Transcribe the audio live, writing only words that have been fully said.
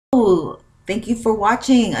Thank you for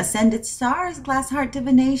watching Ascended Stars Glass Heart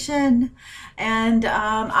Divination, and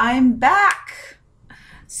I'm back.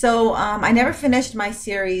 So I never finished my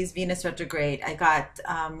series Venus retrograde. I got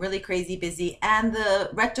really crazy busy, and the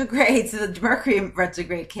retrogrades, the Mercury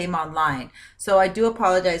retrograde came online. So I do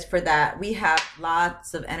apologize for that. We have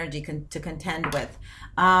lots of energy to contend with.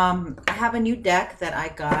 I have a new deck that I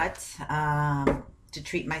got to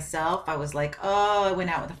treat myself. I was like, oh, I went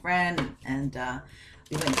out with a friend and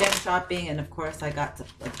we went gem shopping, and of course I got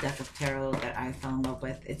a deck of tarot that I fell in love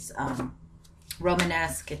with. It's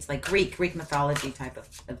Romanesque. It's like Greek mythology type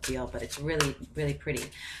of deal, but it's really, really pretty.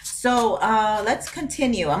 So let's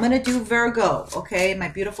continue. I'm going to do Virgo, okay? My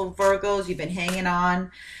beautiful Virgos, you've been hanging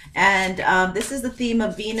on. And this is the theme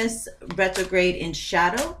of Venus retrograde in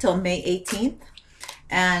shadow till May 18th.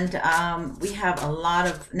 And we have a lot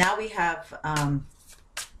of, now we have,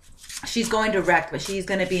 she's going direct, but she's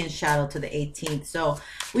going to be in shadow to the 18th. So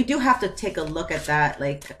we do have to take a look at that,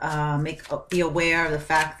 like be aware of the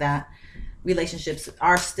fact that relationships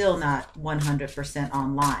are still not 100%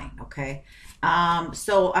 online, okay?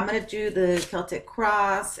 So I'm going to do the Celtic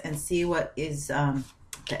cross and see what is the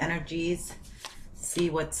energies, see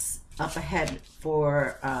what's up ahead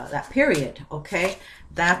for that period, okay?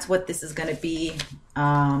 That's what this is going to be.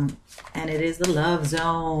 And it is the love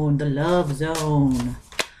zone, the love zone.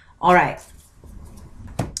 All right.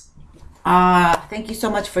 Thank you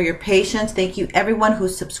so much for your patience. Thank you everyone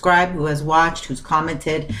who's subscribed, who has watched, who's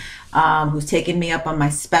commented, who's taken me up on my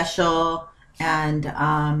special. And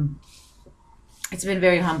it's been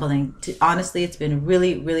very humbling. Honestly, it's been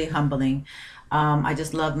really, really humbling. I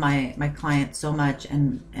just love my clients so much,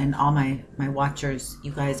 and all my watchers.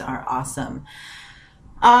 You guys are awesome.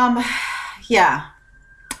 Yeah,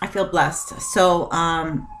 I feel blessed. So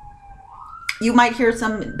you might hear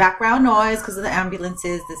some background noise because of the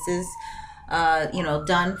ambulances. This is, you know,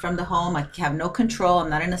 done from the home. I have no control.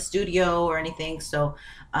 I'm not in a studio or anything. So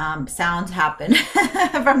sounds happen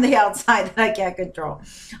from the outside that I can't control.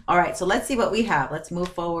 All right, so let's see what we have. Let's move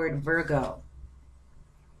forward, Virgo.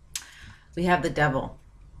 We have the Devil.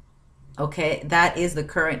 Okay, that is the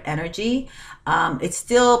current energy. It's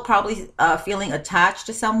still probably feeling attached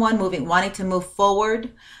to someone, wanting to move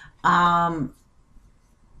forward.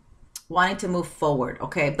 Wanting to move forward,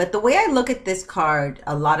 okay? But the way I look at this card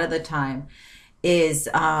a lot of the time is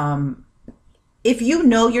if you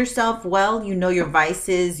know yourself well, you know your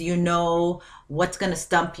vices, you know what's going to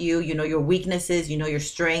stump you, you know your weaknesses, you know your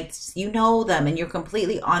strengths, you know them, and you're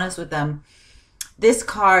completely honest with them. This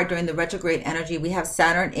card, during the retrograde energy, we have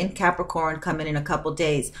Saturn in Capricorn coming in a couple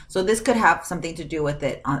days. So this could have something to do with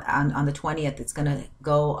it. On the 20th, it's going to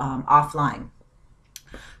go offline.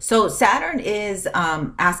 So Saturn is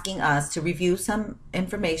asking us to review some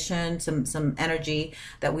information, some energy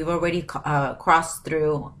that we've already crossed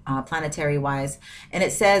through planetary wise. And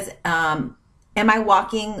it says, am I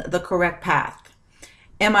walking the correct path?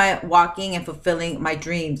 Am I walking and fulfilling my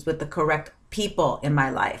dreams with the correct people in my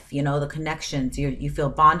life? You know, the connections, you feel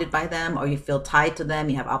bonded by them, or you feel tied to them,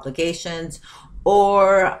 you have obligations,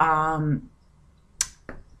 or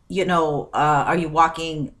you know, are you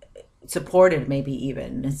walking supported, maybe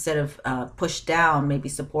even instead of pushed down, maybe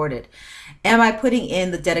supported? Am I putting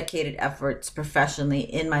in the dedicated efforts professionally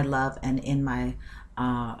in my love and in my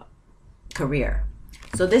career?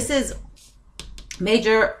 So this is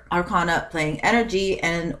major arcana playing energy.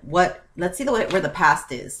 And let's see where the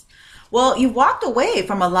past is. Well, you walked away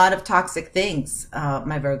from a lot of toxic things,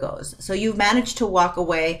 my Virgos. So you've managed to walk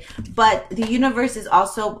away, but the universe is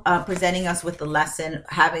also presenting us with the lesson,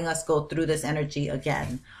 having us go through this energy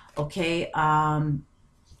again. Okay.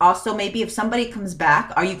 Also, maybe if somebody comes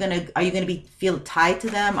back, are you gonna feel tied to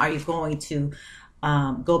them? Are you going to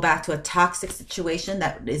go back to a toxic situation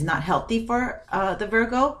that is not healthy for the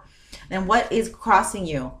Virgo? And what is crossing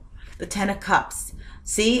you? The Ten of Cups.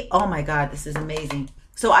 See? Oh my God, this is amazing.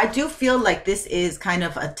 So I do feel like this is kind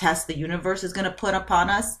of a test the universe is going to put upon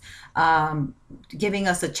us, giving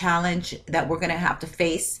us a challenge that we're going to have to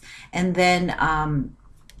face, and then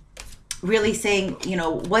really saying, you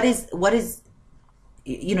know, what is,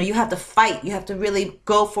 you know, you have to fight. You have to really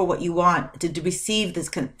go for what you want to receive this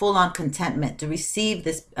full-on contentment, to receive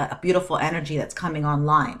this beautiful energy that's coming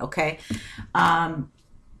online. Okay.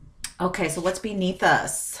 Okay. So what's beneath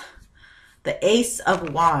us? The Ace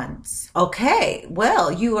of Wands. Okay,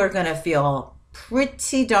 well, you are going to feel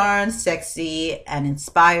pretty darn sexy and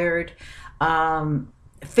inspired.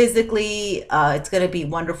 physically, it's going to be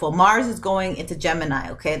wonderful. Mars is going into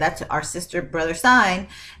Gemini. Okay, that's our sister brother sign,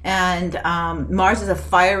 and Mars is a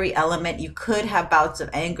fiery element. You could have bouts of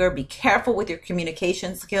anger. Be careful with your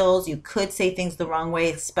communication skills. You could say things the wrong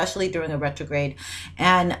way, especially during a retrograde.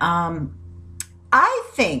 And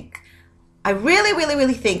I really, really,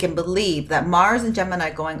 really think and believe that Mars and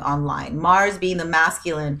Gemini going online, Mars being the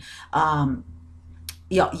masculine,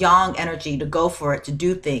 yang energy to go for it, to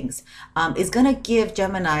do things, is going to give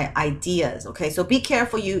Gemini ideas. Okay, so be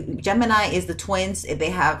careful. Gemini is the twins. They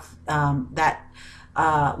have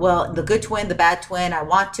well, the good twin, the bad twin. I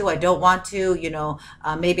want to, I don't want to,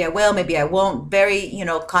 maybe I will, maybe I won't. Very,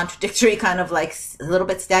 contradictory, kind of like a little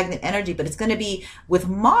bit stagnant energy. But it's going to be with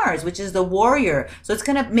Mars, which is the warrior. So it's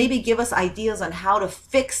going to maybe give us ideas on how to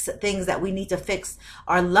fix things that we need to fix,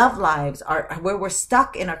 our love lives, where we're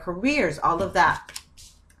stuck in our careers, all of that.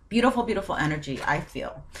 Beautiful, beautiful energy, I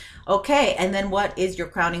feel. Okay, and then what is your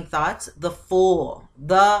crowning thoughts? The Fool.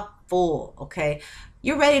 The Fool, okay?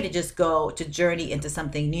 You're ready to just go to journey into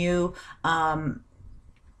something new.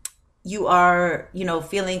 You are,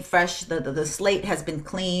 feeling fresh. The slate has been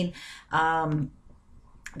clean.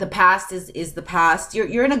 The past is the past.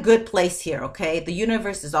 You're in a good place here, okay? The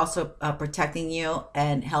universe is also protecting you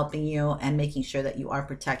and helping you and making sure that you are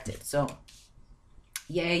protected. So,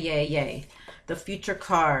 yay, yay, yay. The future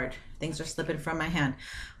card. Things are slipping from my hand.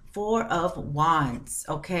 Four of Wands,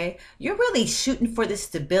 okay? You're really shooting for this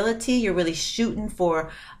stability. You're really shooting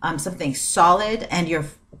for something solid, and you're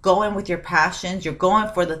going with your passions. You're going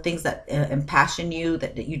for the things that impassion you,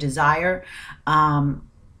 that you desire.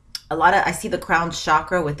 I see the crown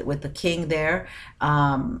chakra with the king there.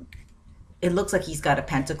 It looks like he's got a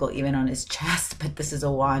pentacle even on his chest, but this is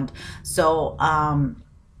a wand. So,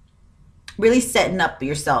 really setting up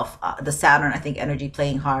yourself, the Saturn, I think, energy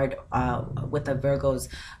playing hard with the Virgos,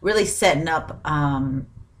 really setting up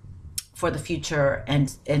for the future and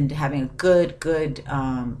having a good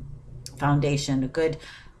foundation, a good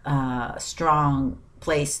strong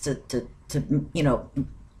place to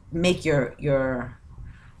make your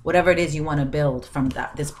whatever it is you want to build from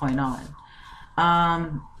this point on.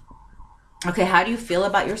 Okay, how do you feel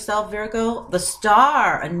about yourself, Virgo? The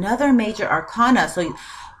Star, another major arcana. So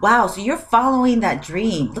wow, so you're following that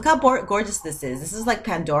dream. Look how gorgeous this is. This is like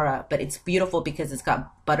Pandora, but it's beautiful because it's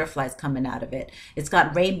got butterflies coming out of it. It's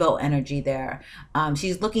got rainbow energy there.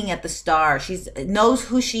 She's looking at the star. She knows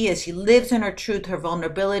who she is. She lives in her truth, her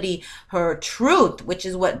vulnerability, her truth, which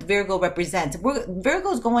is what Virgo represents.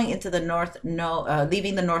 Virgo's going into the North Node,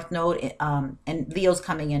 leaving the North Node, and Leo's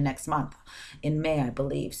coming in next month in May, I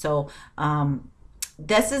believe. So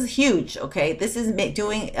this is huge, okay? This is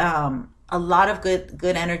doing... a lot of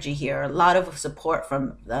good energy here, a lot of support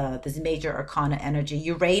from this major arcana energy.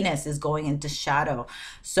 Uranus is going into shadow,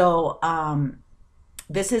 so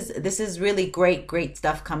this is really great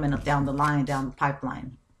stuff coming up down the line, down the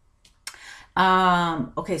pipeline.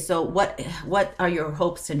 Okay, so what are your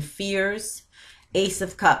hopes and fears? Ace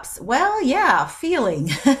of Cups. Well, yeah, feeling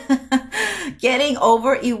getting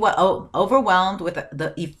overwhelmed with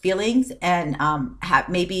the feelings, and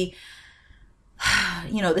maybe.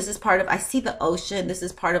 This is part of, I see the ocean. This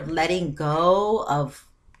is part of letting go of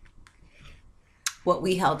what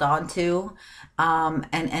we held on to,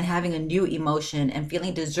 and having a new emotion and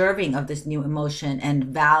feeling deserving of this new emotion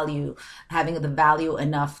and having the value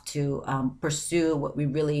enough to pursue what we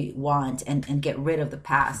really want and get rid of the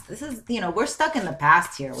past. This is, we're stuck in the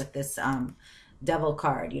past here with this Devil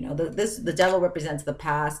card. The devil represents the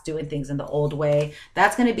past, doing things in the old way.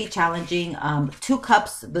 That's going to be challenging. Two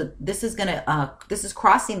Cups, this is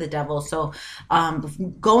crossing the devil. So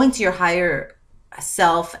going to your higher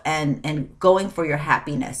self and going for your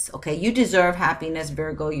happiness. Okay, you deserve happiness,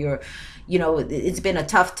 Virgo. It's been a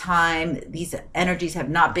tough time. These energies have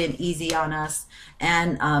not been easy on us,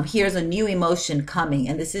 and here's a new emotion coming,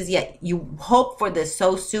 and this is, yet you hope for this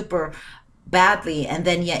so super badly, and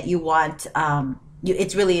then yet you want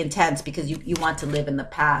it's really intense because you want to live in the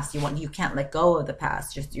past. You can't let go of the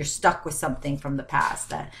past. You're stuck with something from the past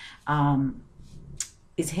that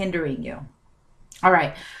is hindering you. All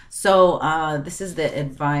right, so this is the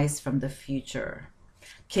advice from the future.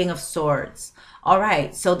 King of Swords. All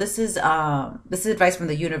right, so this is advice from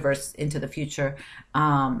the universe into the future.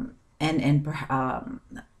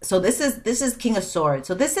 So this is King of Swords.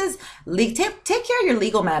 So this is take care of your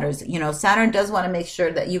legal matters. Saturn does want to make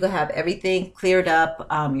sure that you have everything cleared up.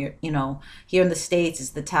 Here in the States,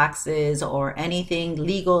 it's the taxes or anything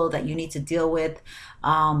legal that you need to deal with.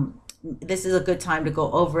 this is a good time to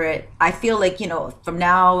go over it. I feel like, you know, from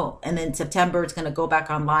now and then September, it's going to go back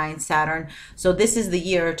online, Saturn. So this is the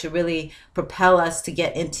year to really propel us to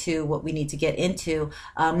get into what we need to get into.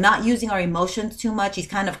 Not using our emotions too much. He's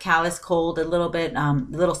kind of callous, cold, a little bit, a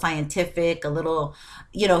little scientific, a little,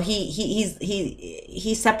 you know,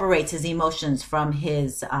 he separates his emotions from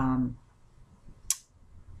his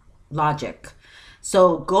logic.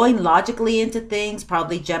 So going logically into things,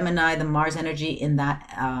 probably Gemini, the Mars energy in that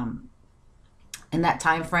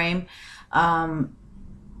time frame. And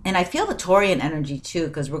I feel the Taurian energy too,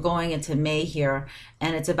 because we're going into May here,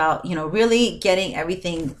 and it's about, you know, really getting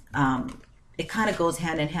everything. It kind of goes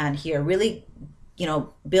hand in hand here. Really, you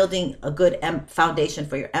know, building a good foundation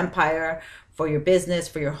for your empire, for your business,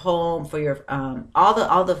 for your home, for your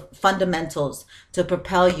all the fundamentals to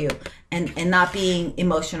propel you, and not being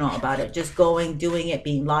emotional about it, just going, doing it,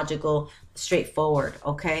 being logical, straightforward.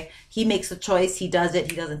 Okay, he makes a choice, he does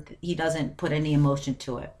it, he doesn't put any emotion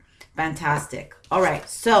to it. Fantastic. All right,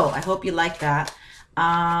 so I hope you like that.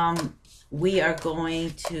 We are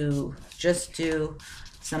going to just do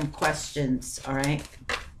some questions. All right,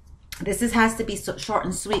 this has to be so short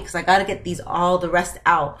and sweet because I got to get the rest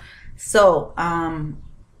out. So,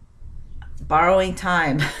 borrowing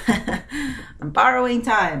time. I'm borrowing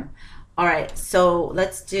time. All right, so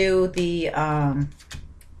let's do the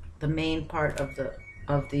main part of the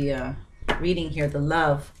reading here, the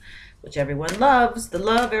love, which everyone loves, the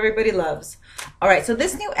love everybody loves. All right, so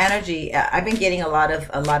this new energy, I've been getting a lot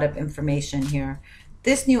of information here.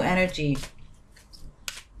 This new energy,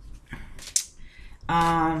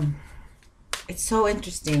 it's so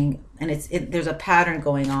interesting, and there's a pattern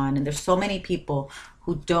going on, and there's so many people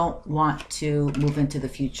who don't want to move into the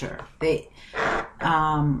future. They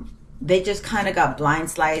just kind of got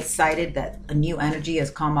blindsided that a new energy has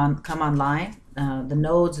come online, the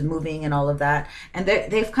nodes moving and all of that, and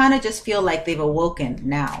they've kind of just feel like they've awoken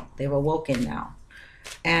now.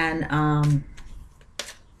 And all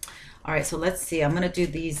right, so let's see. I'm gonna do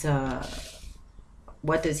these.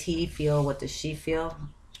 What does he feel? What does she feel?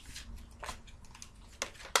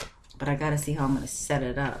 But I gotta see how I'm gonna set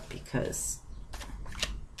it up because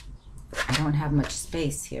I don't have much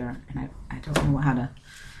space here, and I don't know how to.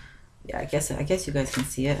 Yeah, I guess you guys can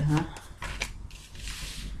see it, huh?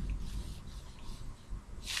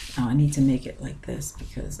 Oh, I need to make it like this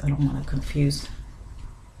because I don't want to confuse.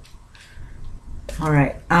 All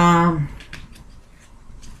right.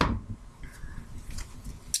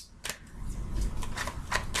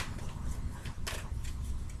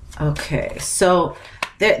 Okay, so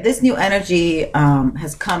this new energy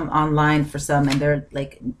has come online for some, and they're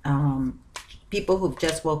like people who've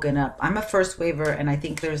just woken up. I'm a first waver, and I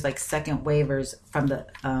think there's like second wavers from the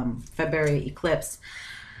February eclipse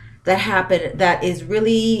that happened. That is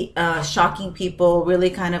really shocking people.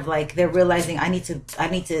 Really, kind of like they're realizing I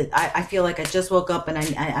feel like I just woke up, and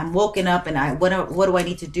I'm woken up, and what do I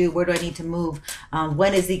need to do? Where do I need to move?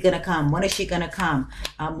 When is he gonna come? When is she gonna come?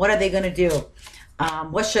 What are they gonna do?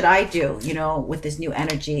 What should I do, you know, with this new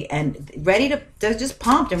energy? And they're just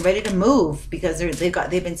pumped and ready to move because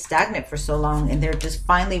they've been stagnant for so long, and they're just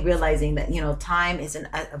finally realizing that, you know, time is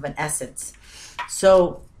of an essence.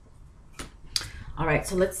 So, all right,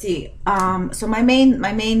 so let's see. So my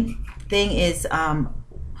main thing is,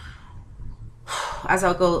 as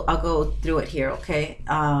I'll go through it here, okay?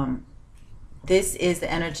 This is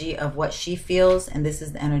the energy of what she feels, and this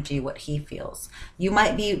is the energy of what he feels. You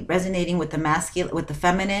might be resonating with the masculine, with the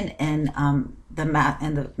feminine, and the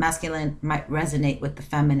masculine might resonate with the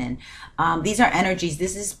feminine. These are energies.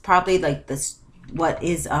 This is probably like this. What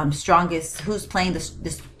is strongest? Who's playing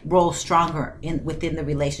this role stronger within the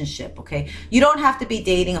relationship? Okay, you don't have to be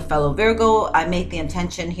dating a fellow Virgo. I make the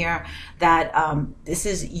intention here that this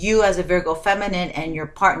is you as a Virgo feminine, and your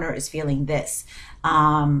partner is feeling this.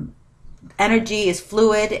 Energy is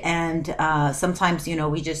fluid, and sometimes, you know,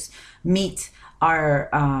 we just meet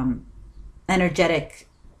our energetic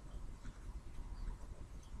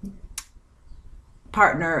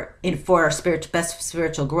partner for our best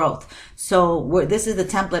spiritual growth. So this is the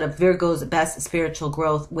template of Virgo's best spiritual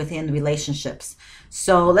growth within relationships.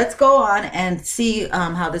 So let's go on and see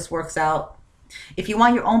how this works out. If you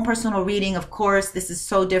want your own personal reading, of course, this is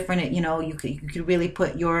so different. You know, you could really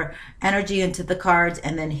put your energy into the cards,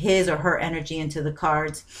 and then his or her energy into the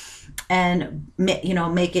cards, and, you know,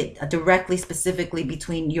 make it directly, specifically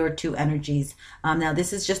between your two energies. Now,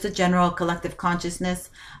 this is just a general collective consciousness.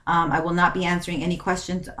 I will not be answering any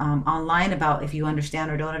questions online about if you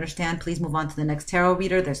understand or don't understand. Please move on to the next tarot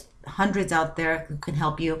reader. There's hundreds out there who can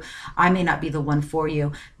help you. I may not be the one for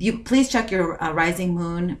you. Please check your rising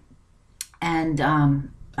moon and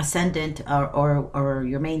ascendant or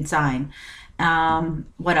your main sign.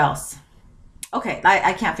 What else? Okay,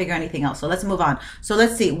 I can't figure anything else. So let's move on. So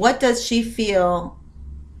let's see. What does she feel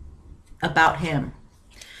about him?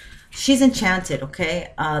 She's enchanted,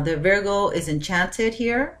 okay? The Virgo is enchanted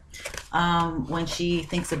here. When she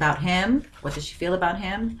thinks about him, what does she feel about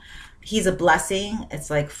him? He's a blessing. It's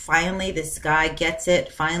like, finally this guy gets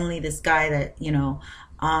it. Finally this guy that, you know,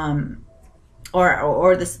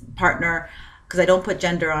 or this partner, because I don't put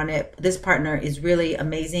gender on it. This partner is really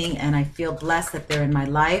amazing, and I feel blessed that they're in my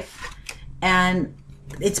life. And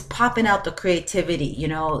it's popping out the creativity, you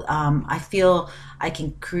know. I feel I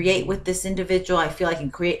can create with this individual. I feel I can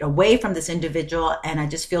create away from this individual, and I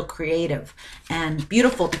just feel creative and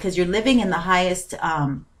beautiful because you're living in the highest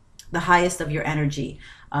of your energy.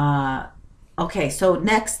 Okay, so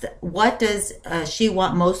next, what does she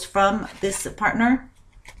want most from this partner?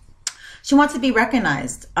 She wants to be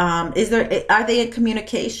recognized. Are they in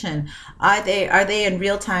communication? Are they in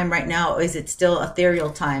real time right now, or is it still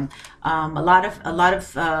ethereal time? A lot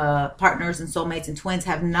of partners and soulmates and twins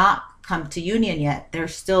have not come to union yet. They're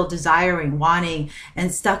still desiring, wanting,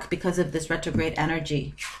 and stuck because of this retrograde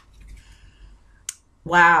energy.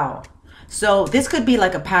 Wow. So this could be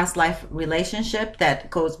like a past life relationship that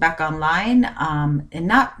goes back online.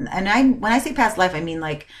 When I say past life, I mean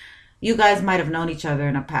like, you guys might have known each other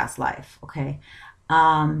in a past life, okay?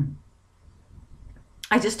 I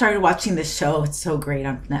just started watching this show. It's so great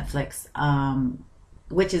on Netflix,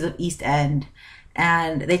 Witches of East End.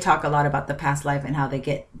 And they talk a lot about the past life and how they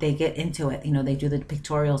get into it. You know, they do the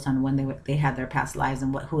pictorials on when they had their past lives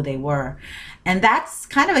and who they were. And that's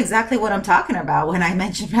kind of exactly what I'm talking about when I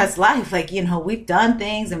mention past life. Like, you know, we've done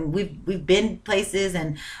things and we've been places,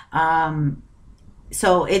 and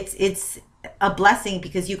so it's a blessing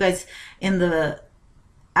because you guys in the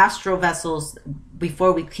astral vessels,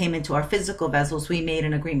 before we came into our physical vessels, we made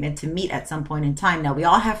an agreement to meet at some point in time. Now we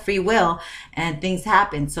all have free will and things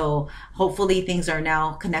happen, so hopefully things are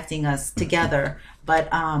now connecting us together. But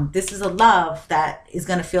this is a love that is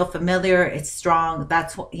going to feel familiar. It's strong.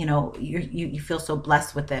 That's what, you know, you feel so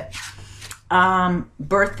blessed with it.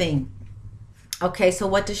 Birthing. Okay, so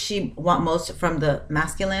what does she want most from the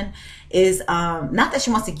masculine is not that she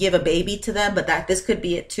wants to give a baby to them, but that this could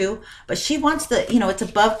be it too. But she wants to, you know, it's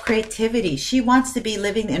above creativity. She wants to be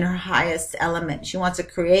living in her highest element. She wants to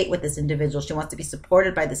create with this individual. She wants to be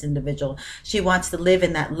supported by this individual. She wants to live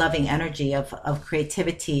in that loving energy of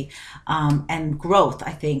creativity and growth,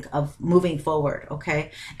 I think, of moving forward, okay?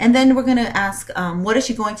 And then we're going to ask, what is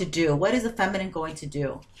she going to do? What is the feminine going to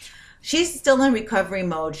do? She's still in recovery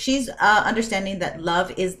mode. She's understanding that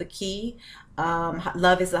love is the key.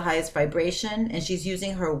 Love is the highest vibration, and she's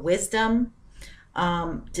using her wisdom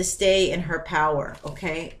to stay in her power,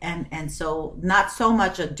 okay? And so not so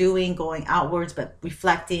much a doing, going outwards, but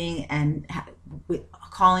reflecting and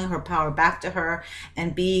calling her power back to her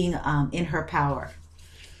and being in her power.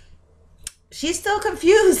 She's still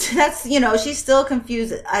confused. That's, you know, she's still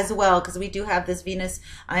confused as well, because we do have this Venus.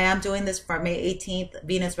 I am doing this for May 18th.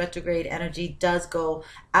 Venus retrograde energy does go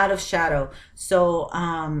out of shadow. So,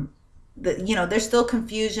 you know, there's still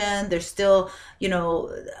confusion. There's still, you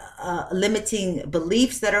know, limiting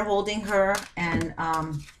beliefs that are holding her, and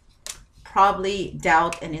probably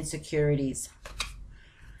doubt and insecurities.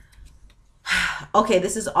 Okay,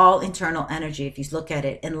 this is all internal energy. If you look at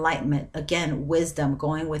it, enlightenment, again, wisdom,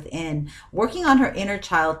 going within, working on her inner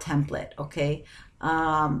child template, okay?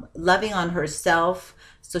 Loving on herself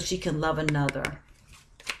so she can love another.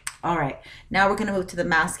 All right, now we're going to move to the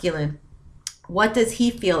masculine. What does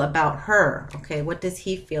he feel about her? Okay, what does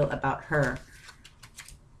he feel about her?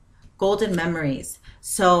 Golden memories.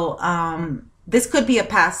 So this could be a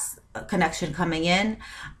past connection coming in,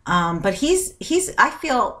 but he's I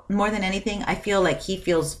feel more than anything, I feel like he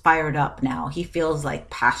feels fired up now. He feels like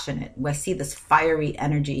passionate. I see this fiery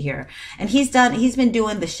energy here, and he's been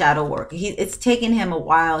doing the shadow work. It's taken him a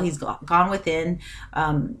while. He's gone within,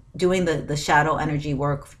 doing the shadow energy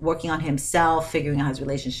work, working on himself, figuring out his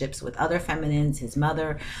relationships with other feminines, his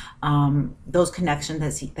mother, those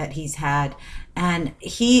connections that he's had. And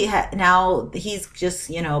now he's just,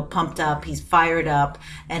 you know, pumped up, he's fired up,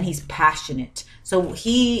 and he's passionate. So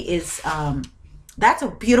he is, that's a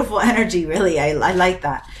beautiful energy, really. I like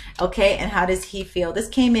that. Okay, and how does he feel? This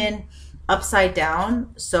came in upside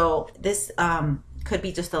down, so this could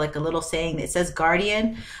be just like a little saying. It says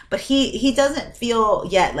guardian, but he doesn't feel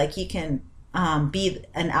yet like he can be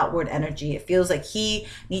an outward energy. It feels like he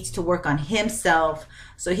needs to work on himself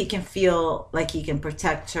so he can feel like he can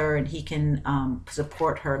protect her, and he can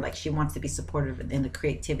support her, like she wants to be supported in the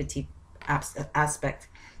creativity aspect.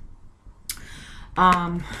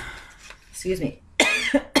 Excuse me.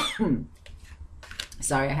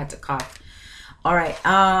 Sorry, I had to cough. All right.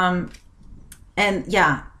 And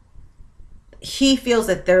yeah, he feels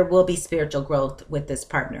that there will be spiritual growth with this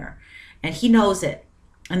partner, and he knows it.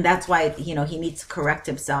 And that's why, you know, he needs to correct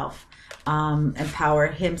himself, empower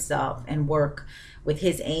himself, and work with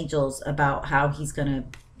his angels about how he's going to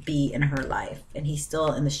be in her life. And he's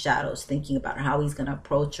still in the shadows thinking about how he's going to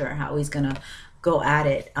approach her, how he's going to go at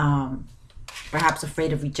it. Perhaps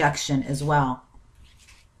afraid of rejection as well.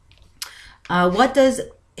 What does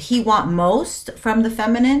he want most from the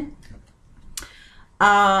feminine?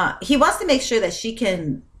 He wants to make sure that she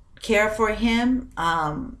can care for him,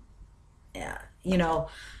 you know,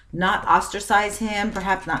 not ostracize him,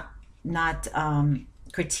 perhaps not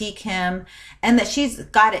critique him, and that she's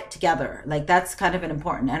got it together. Like, that's kind of an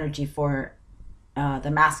important energy for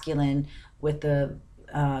the masculine with the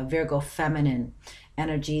Virgo feminine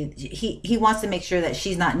energy. He wants to make sure that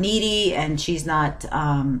she's not needy, and she's not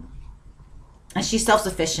and she's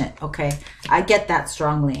self-sufficient. Okay, I get that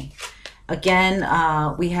strongly.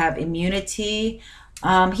 Again, we have immunity.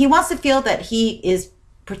 He wants to feel that he is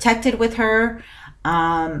protected with her.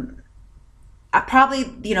 I probably,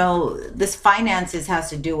 you know, this finances has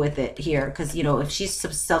to do with it here, because, you know, if she's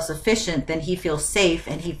self-sufficient, then he feels safe,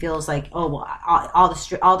 and he feels like, oh, well,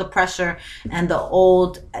 all the pressure and the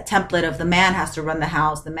old template of the man has to run the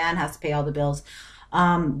house, the man has to pay all the bills.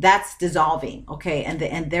 That's dissolving, okay,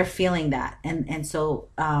 and they're feeling that, and so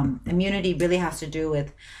immunity really has to do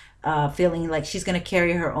with feeling like she's going to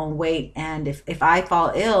carry her own weight, and if I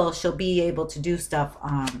fall ill, she'll be able to do stuff,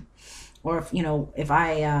 or if, you know, if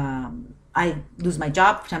I lose my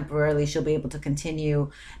job temporarily, she'll be able to continue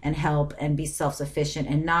and help and be self-sufficient,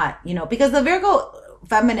 and not, you know, because the Virgo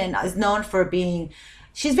feminine is known for being,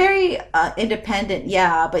 she's very independent,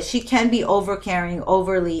 yeah, but she can be overcaring,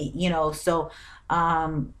 overly, you know, so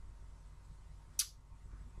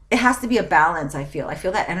it has to be a balance. I feel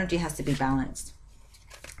that energy has to be balanced.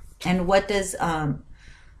 And what does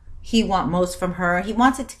he want most from her? He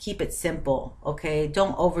wants it to keep it simple, okay?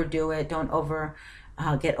 Don't overdo it. Don't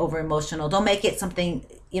get over emotional. Don't make it something,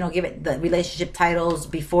 you know, give it the relationship titles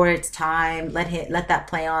before it's time. Let that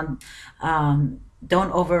play on. Don't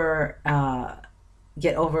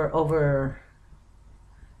get over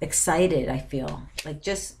excited. I feel like,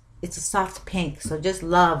 just, it's a soft pink. So just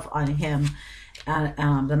love on him,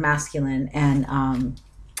 the masculine, and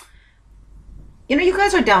you know, you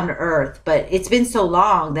guys are down to earth, but it's been so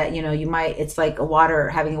long that, you know, it's like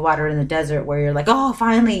having water in the desert, where you're like, oh,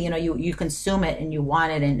 finally, you know, you consume it and you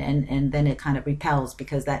want it, and then it kind of repels,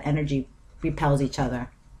 because that energy repels each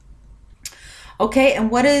other. Okay,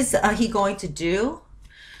 and what is he going to do?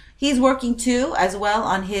 He's working too, as well,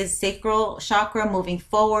 on his sacral chakra moving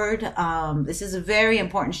forward. This is a very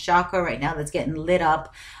important chakra right now that's getting lit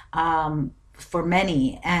up. For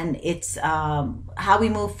many, and it's how we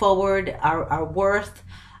move forward, our worth,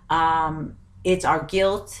 it's our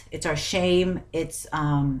guilt, it's our shame, it's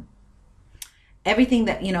everything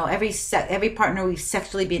that, you know, every partner we've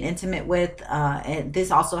sexually been intimate with, and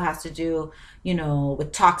this also has to do, you know,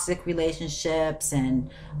 with toxic relationships,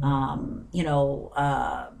 and you know,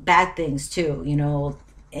 bad things too, you know,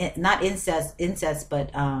 not incest,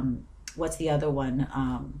 but what's the other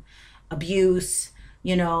one, abuse,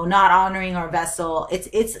 you know, not honoring our vessel.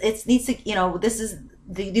 It needs to, you know, this is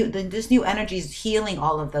this new energy is healing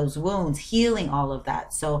all of those wounds, healing all of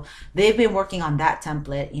that. So they've been working on that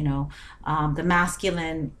template, you know. The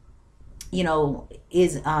masculine, you know,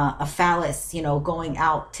 is a phallus, you know, going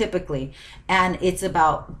out typically, and it's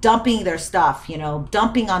about dumping their stuff, you know,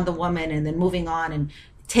 dumping on the woman, and then moving on and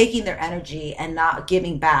taking their energy and not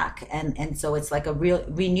giving back, and so it's like a real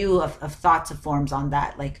renew of thoughts of forms on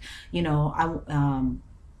that, like, you know,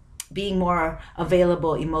 being more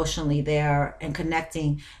available emotionally there, and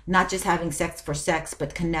connecting, not just having sex for sex,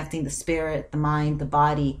 but connecting the spirit, the mind, the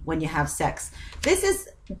body when you have sex. This is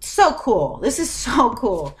so cool. This is so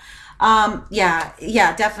cool.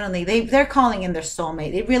 Yeah, definitely. They're calling in their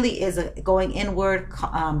soulmate. It really is going inward,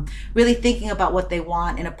 really thinking about what they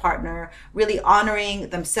want in a partner, really honoring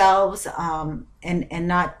themselves, and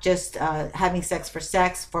not just having sex,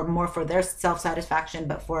 for more for their self-satisfaction,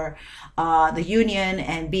 but for the union,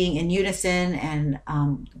 and being in unison, and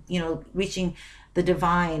you know, reaching the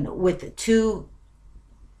divine with two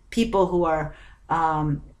people who are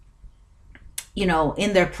you know,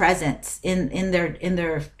 in their presence, in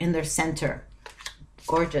their center.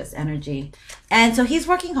 Gorgeous energy. And so he's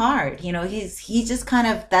working hard, you know, he's just kind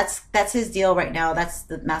of, that's his deal right now. That's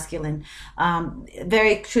the masculine,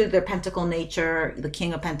 very true to their pentacle nature. The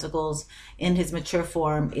King of Pentacles in his mature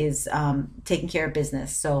form is taking care of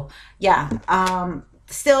business. So yeah,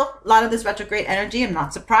 still, a lot of this retrograde energy, I'm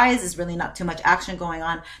not surprised. There's really not too much action going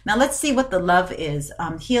on. Now, let's see what the love is.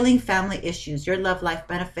 Healing family issues. Your love life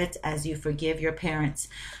benefits as you forgive your parents.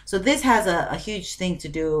 So this has a huge thing to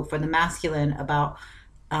do for the masculine about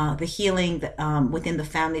the healing within the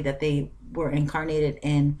family that they were incarnated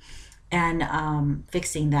in, and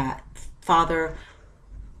fixing that father-son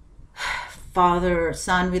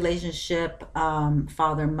relationship,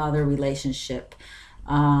 father-mother relationship.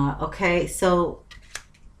 Okay, so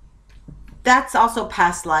that's also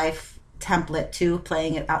past life template too,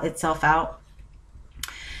 playing itself out.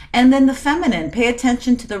 And then the feminine, pay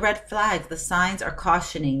attention to the red flags. The signs are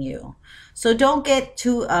cautioning you. So don't get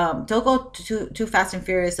don't go too fast and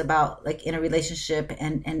furious about like in a relationship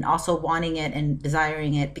and also wanting it and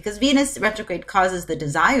desiring it, because Venus retrograde causes the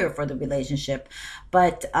desire for the relationship,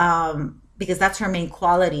 but because that's her main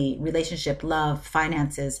quality, relationship, love,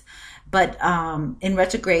 finances. But in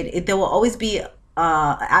retrograde, there will always be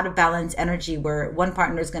out of balance energy where one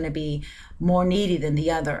partner is going to be more needy than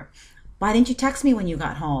the other. Why didn't you text me when you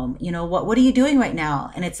got home? You know, what are you doing right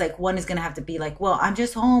now? And it's like one is going to have to be like, well, I'm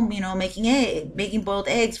just home, you know, making boiled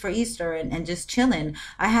eggs for Easter and just chilling.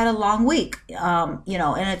 I had a long week, you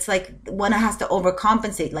know, and it's like one has to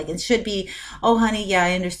overcompensate. Like it should be, oh, honey, yeah,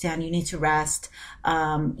 I understand. You need to rest.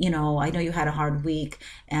 You know, I know you had a hard week,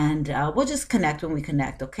 and we'll just connect when we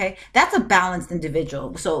connect. Okay. That's a balanced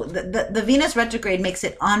individual. So the Venus retrograde makes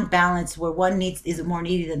it unbalanced, where one is more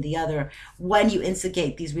needy than the other when you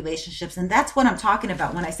instigate these relationships. And that's what I'm talking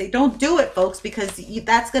about when I say don't do it, folks, because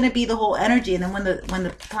that's going to be the whole energy. And then when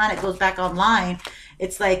the planet goes back online,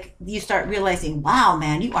 it's like you start realizing, wow,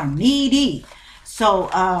 man, you are needy. So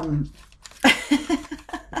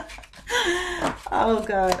oh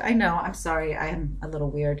God, I know, I'm sorry, I am a little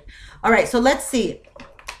weird. All right, so let's see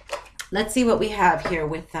what we have here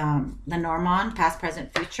with Lenormand, past,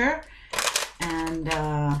 present, future. And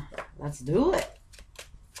let's do it.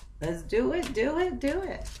 Let's do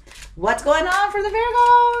it. What's going on for the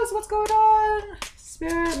Virgos? What's going on?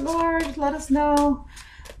 Spirit, Lord, let us know.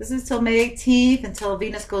 This is till May 18th, until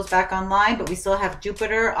Venus goes back online, but we still have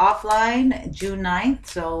Jupiter offline June 9th.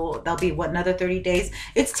 So that'll be, what, another 30 days?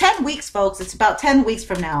 It's 10 weeks, folks. It's about 10 weeks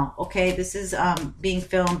from now. Okay, this is being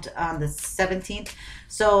filmed on the 17th.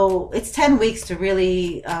 So it's 10 weeks to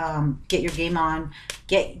really get your game on,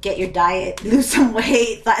 get your diet, lose some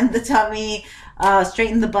weight, flatten the tummy,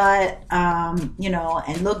 straighten the butt, you know,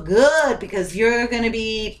 and look good, because you're going to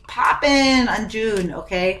be popping on June,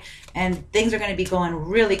 okay? And things are going to be going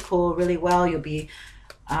really cool, really well. You'll be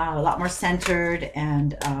a lot more centered.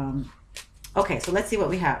 And okay, so let's see what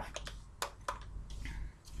we have.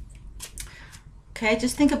 Okay,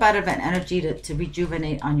 just think about it, an energy to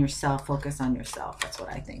rejuvenate on yourself, focus on yourself. That's what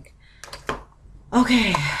I think.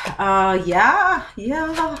 Okay, yeah.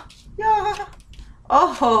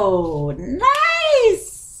 Oh,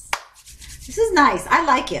 nice. This is nice. I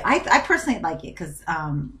like it. I personally like it, because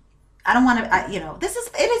I don't want to, you know,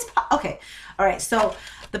 it is, okay. All right. So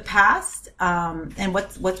the past, and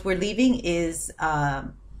what we're leaving is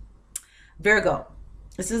Virgo.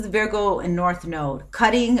 This is the Virgo in North Node.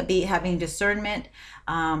 Cutting, having discernment.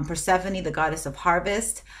 Persephone, the goddess of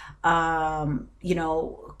harvest. You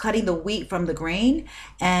know, cutting the wheat from the grain,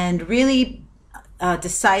 and really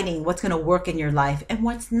deciding what's going to work in your life and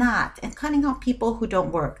what's not, and cutting out people who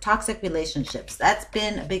don't work. Toxic relationships. That's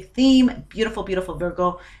been a big theme. Beautiful, beautiful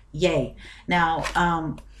Virgo. Yay. Now,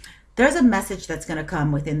 there's a message that's going to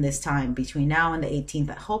come within this time between now and the 18th,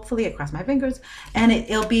 hopefully, I cross my fingers, and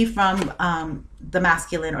it'll be from the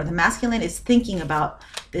masculine, or the masculine is thinking about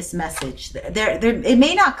this message. It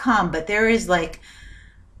may not come, but there is, like,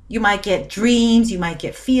 you might get dreams, you might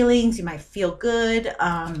get feelings, you might feel good.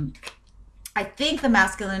 I think the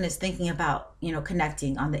masculine is thinking about, you know,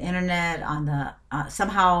 connecting on the internet, on the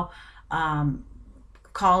somehow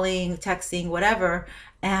calling, texting, whatever.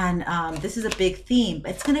 And this is a big theme.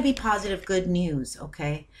 It's going to be positive, good news,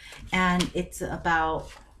 okay? And it's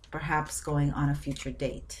about perhaps going on a future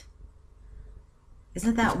date.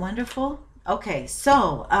 Isn't that wonderful? Okay,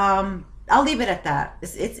 so I'll leave it at that.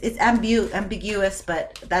 It's ambiguous,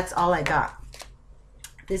 but that's all I got.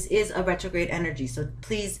 This is a retrograde energy, so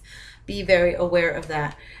please be very aware of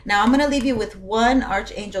that. Now I'm going to leave you with one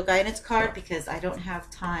Archangel guidance card, because I don't have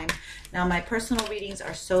time. Now my personal readings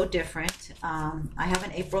are so different. I have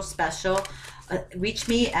an April special. Reach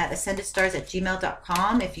me at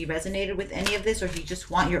ascendedstars@gmail.com if you resonated with any of this, or if you just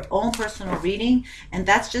want your own personal reading. And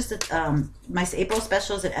that's just my April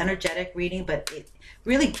special is an energetic reading, but it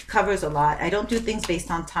really covers a lot. I don't do things based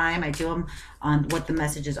on time. I do them on what the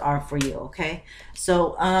messages are for you, okay?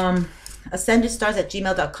 So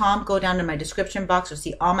ascendedstars@gmail.com. Go down to my description box. You'll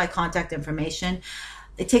see all my contact information.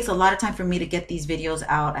 it takes a lot of time for me to get these videos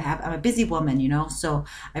out. I'm a busy woman, you know, so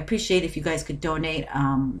I appreciate if you guys could donate.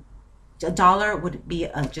 $1 would be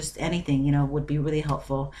just anything, you know, would be really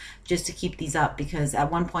helpful just to keep these up, because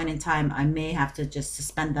at one point in time I may have to just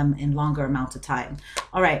suspend them in longer amounts of time.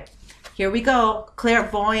 All right, here we go.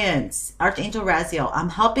 Clairvoyance, Archangel Raziel. I'm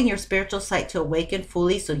helping your spiritual sight to awaken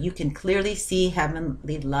fully so you can clearly see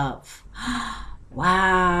heavenly love.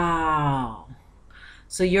 Wow.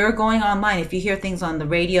 So you're going online. If you hear things on the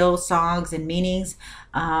radio, songs and meanings,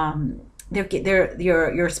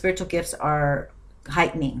 your spiritual gifts are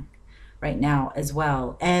heightening right now as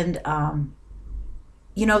well. And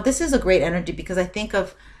you know, this is a great energy, because I think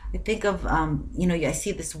of you know, I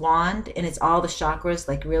see this wand and it's all the chakras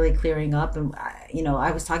like really clearing up. And you know,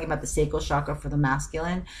 I was talking about the sacral chakra for the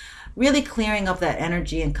masculine, really clearing up that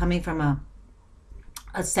energy and coming from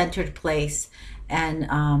a centered place,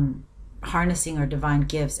 and harnessing our divine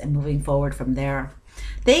gifts and moving forward from there.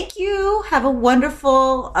 Thank you. Have a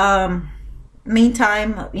wonderful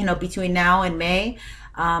meantime, you know, between now and May.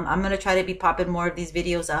 I'm going to try to be popping more of these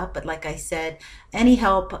videos up, but like I said, any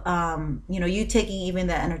help, you know, you taking even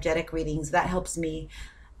the energetic readings, that helps me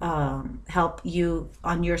help you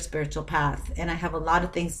on your spiritual path. And I have a lot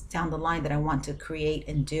of things down the line that I want to create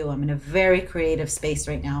and do. I'm in a very creative space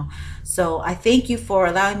right now. So I thank you for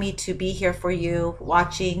allowing me to be here for you,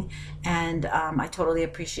 watching, and I totally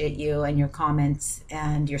appreciate you and your comments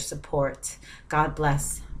and your support. God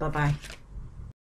bless. Bye-bye.